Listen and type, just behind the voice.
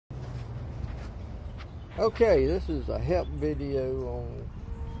Okay, this is a help video on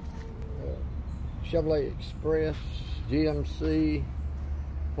Chevy Express, GMC,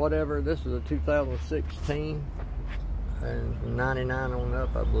 whatever. This is a 2016, and 99 on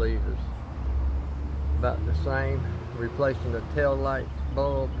up, I believe, is about the same. Replacing the tail light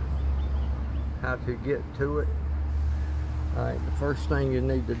bulb. How to get to it. Alright, the first thing you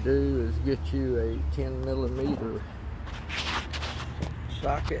need to do is get you a 10mm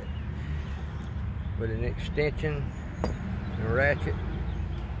socket with an extension and a ratchet.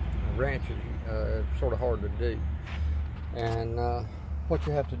 A ratchet is sort of hard to do. And what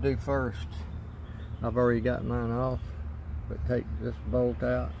you have to do first, I've already got mine off, but take this bolt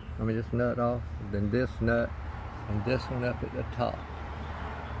out, this nut off, then this nut and this one up at the top,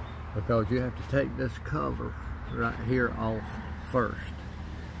 because you have to take this cover right here off first,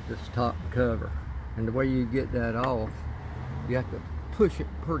 this top cover. And the way you get that off, you have to push it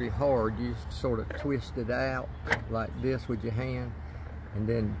pretty hard. You just sort of twist it out like this with your hand, and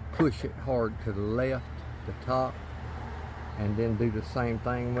then push it hard to the left, the top, and then do the same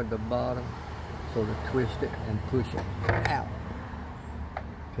thing with the bottom. Sort of twist it and push it out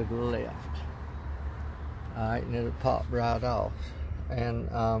to the left. Alright, and it'll pop right off. And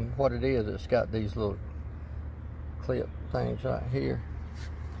what it is, it's got these little clip things right here.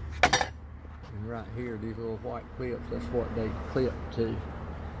 And right here, these little white clips, that's what they clip to.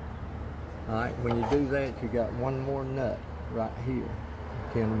 Alright, when you do that, you got one more nut right here,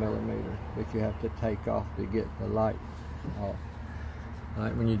 10mm, that you have to take off to get the light off.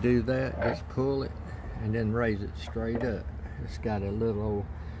 Alright, when you do that, just pull it and then raise it straight up. It's got a little old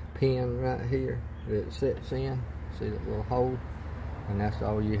pin right here that it sits in. See that little hole? And that's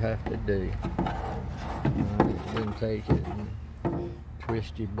all you have to do. Then take it and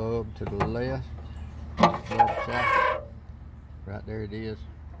twist your bulb to the left side. Right there it is.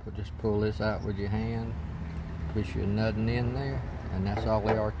 Just pull this out with your hand, push your nutting in there, and that's all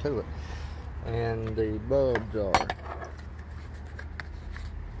there are to it. And the bulbs are,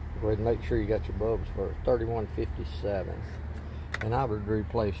 go ahead and make sure you got your bulbs first, 3157. And I would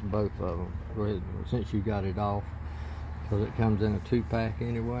replace both of them. Go ahead, since you got it off, because it comes in a 2-pack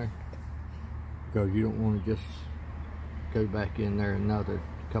anyway. Because you don't want to just go back in there another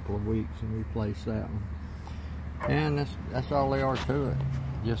couple of weeks and replace that one. And that's all there are to it.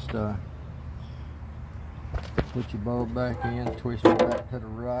 Just put your bulb back in, twist it back to the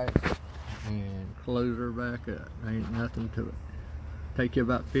right, and close her back up. Ain't nothing to it. Take you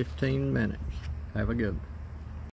about 15 minutes. Have a good one.